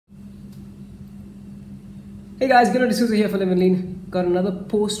Hey guys, Gino D'Souza here for Liveinlean. Got another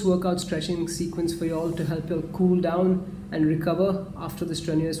post-workout stretching sequence for you all to help you cool down and recover after the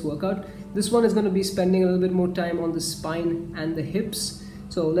strenuous workout. This one is going to be spending a little bit more time on the spine and the hips.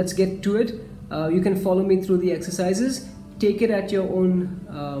 So let's get to it. You can follow me through the exercises. Take it at your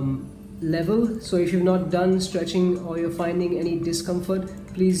own level. So if you've not done stretching or you're finding any discomfort,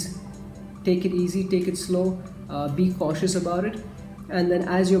 please take it easy, take it slow, be cautious about it. And then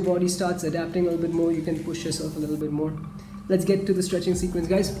as your body starts adapting a little bit more, you can push yourself a little bit more. Let's get to the stretching sequence,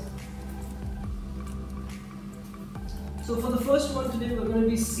 guys. So for the first one today, we're going to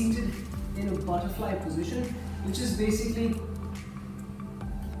be seated in a butterfly position, which is basically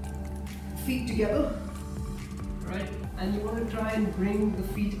feet together, right? And you want to try and bring the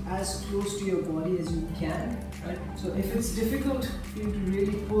feet as close to your body as you can, right? So if it's difficult for you to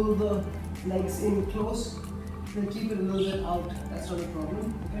really pull the legs in close, then keep it a little bit out, that's not a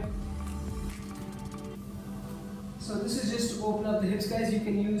problem, okay? So this is just to open up the hips, guys. You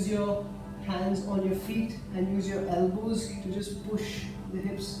can use your hands on your feet and use your elbows to just push the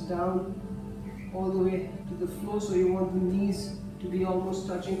hips down all the way to the floor. So you want the knees to be almost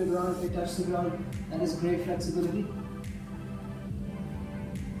touching the ground. If they touch the ground, that is great flexibility.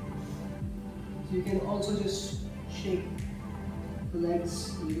 So you can also just shake the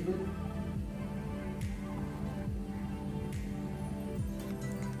legs a little bit.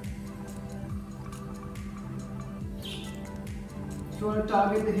 If you want to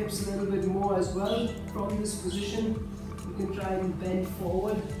target the hips a little bit more as well from this position, you can try and bend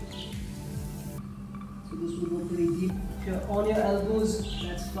forward. So this will go pretty deep. If you're on your elbows,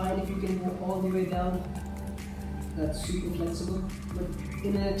 that's fine. If you can go all the way down, that's super flexible. But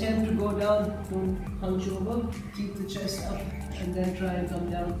in an attempt to go down, don't hunch over. Keep the chest up and then try and come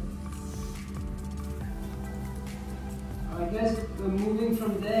down. Alright guys, we're moving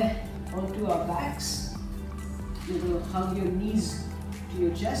from there onto our backs. You're going to hug your knees to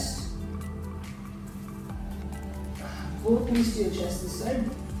your chest. Both knees to your chest this side.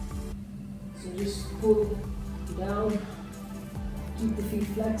 So just pull down, keep the feet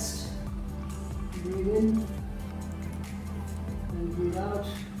flexed, breathe in and breathe out.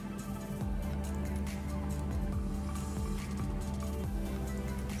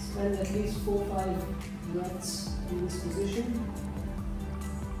 Spend at least 4 or 5 breaths in this position.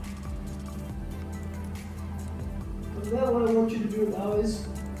 Now what I want you to do now is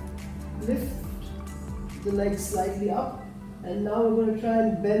lift the legs slightly up, and now we're going to try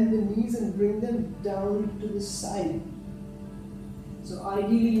and bend the knees and bring them down to the side. So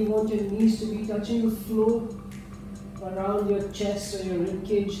ideally you want your knees to be touching the floor around your chest or your rib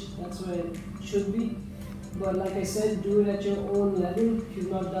cage. That's where it should be. But like I said, do it at your own level. If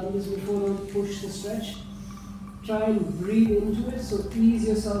you've not done this before, don't push the stretch. Try and breathe into it, so ease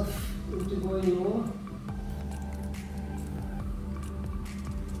yourself into going lower.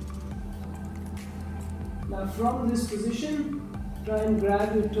 Now from this position, try and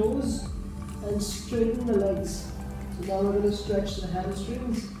grab your toes and straighten the legs. So now we're going to stretch the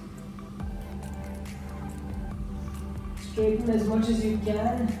hamstrings. Straighten as much as you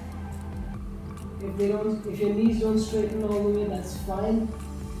can. If your knees don't straighten all the way, that's fine.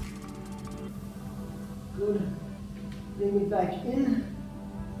 Good. Bring it back in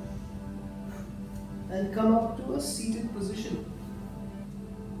and come up to a seated position.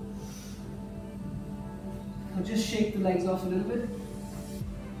 Now just shake the legs off a little bit.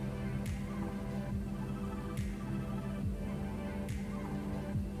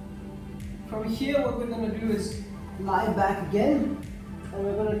 From here, what we're going to do is lie back again, and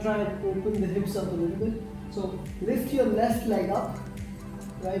we're going to try and open the hips up a little bit. So lift your left leg up,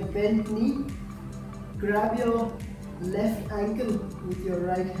 right, bent knee, grab your left ankle with your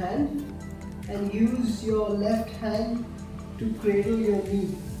right hand, and use your left hand to cradle your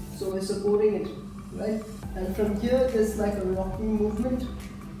knee. So we're supporting it, right? And from here, there's like a rocking movement.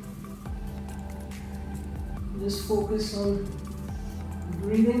 Just focus on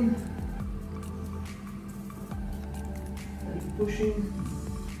breathing and pushing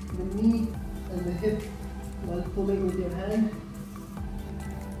the knee and the hip while pulling with your hand.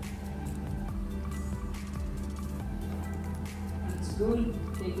 That's good.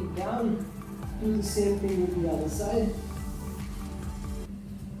 Take it down. Do the same thing with the other side.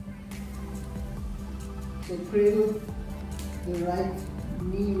 So cradle the right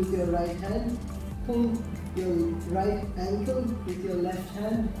knee with your right hand, pull your right ankle with your left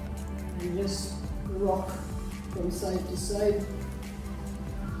hand, and just rock from side to side.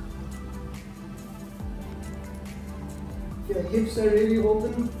 If your hips are really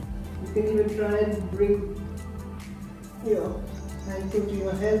open, you can even try and bring your ankle to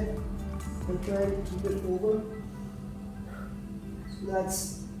your head and try and keep it over. So that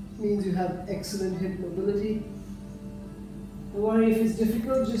means you have excellent hip mobility. Don't worry if it's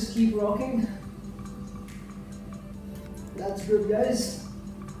difficult, just keep rocking. That's good, guys.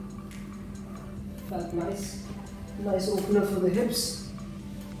 Felt nice. Nice opener for the hips.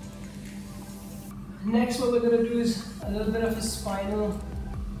 Next, what we're going to do is a little bit of a spinal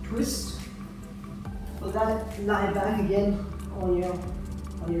twist. For that, lie back again on your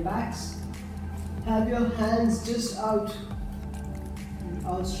backs. Have your hands just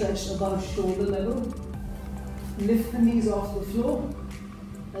outstretched above shoulder level. Lift the knees off the floor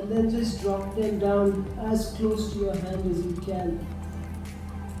and then just drop them down as close to your hand as you can.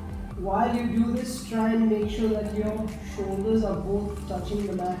 While you do this, try and make sure that your shoulders are both touching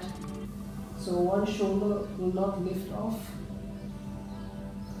the mat. So one shoulder will not lift off.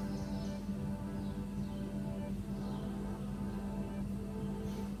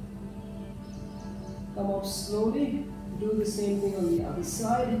 Come up slowly. Do the same thing on the other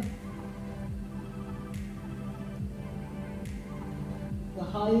side. The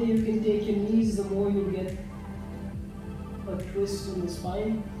higher you can take your knees, the more you get a twist in the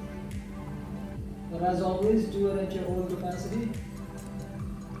spine. But as always, do it at your own capacity.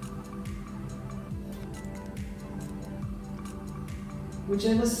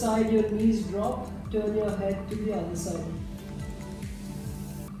 Whichever side your knees drop, turn your head to the other side.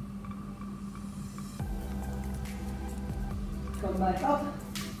 Come back up.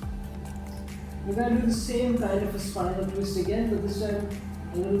 We're going to do the same kind of a spinal twist again, but this time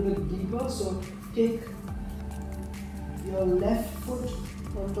a little bit deeper. So take your left foot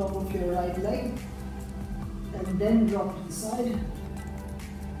on top of your right leg and then drop to the side.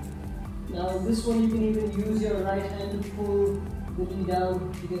 Now this one you can even use your right hand to pull the knee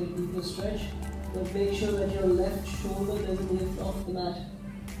down to get a deeper stretch, but make sure that your left shoulder doesn't lift off the mat.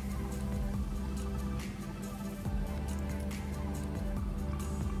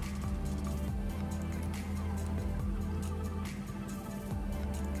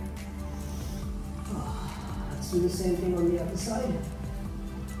 Let's do the same thing on the other side.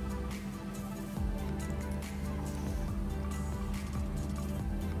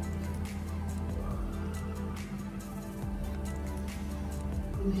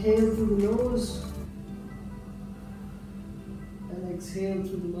 Inhale through the nose and exhale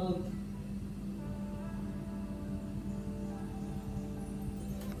through the mouth.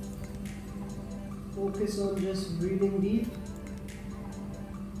 Focus on just breathing deep.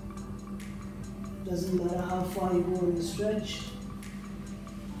 Doesn't matter how far you go in the stretch.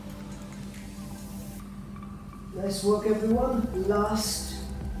 Nice work, everyone. Last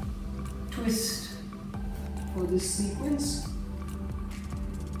twist for this sequence.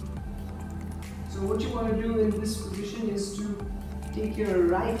 So what you want to do in this position is to take your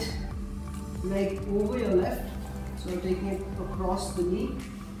right leg over your left. So taking it across the knee.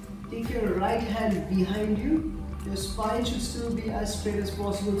 Take your right hand behind you. Your spine should still be as straight as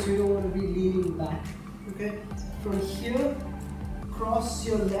possible, so you don't want to be leaning back. Okay? From here, cross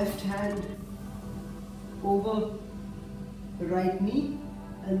your left hand over the right knee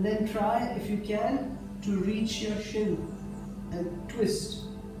and then try, if you can, to reach your shin and twist.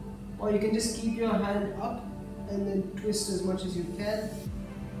 Or you can just keep your hand up and then twist as much as you can.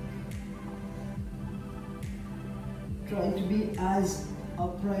 Trying to be as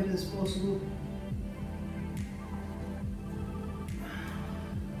upright as possible.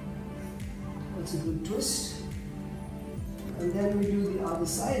 That's a good twist. And then we do the other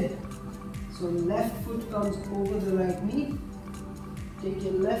side. So left foot comes over the right knee. Take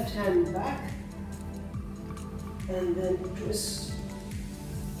your left hand back and then twist.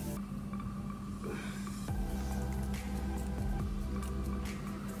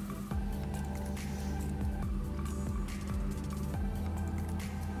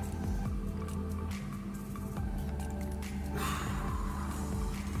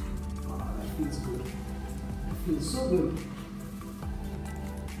 Feels good. It feels so good.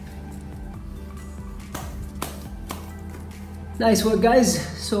 Nice work, guys.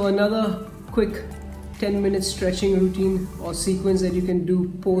 So another quick 10-minute stretching routine or sequence that you can do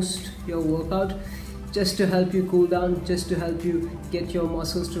post your workout, just to help you cool down, just to help you get your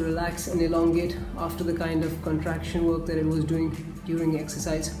muscles to relax and elongate after the kind of contraction work that it was doing during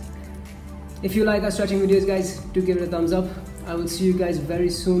exercise. If you like our stretching videos, guys, do give it a thumbs up. I will see you guys very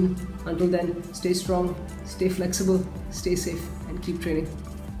soon. Until then, stay strong, stay flexible, stay safe, and keep training.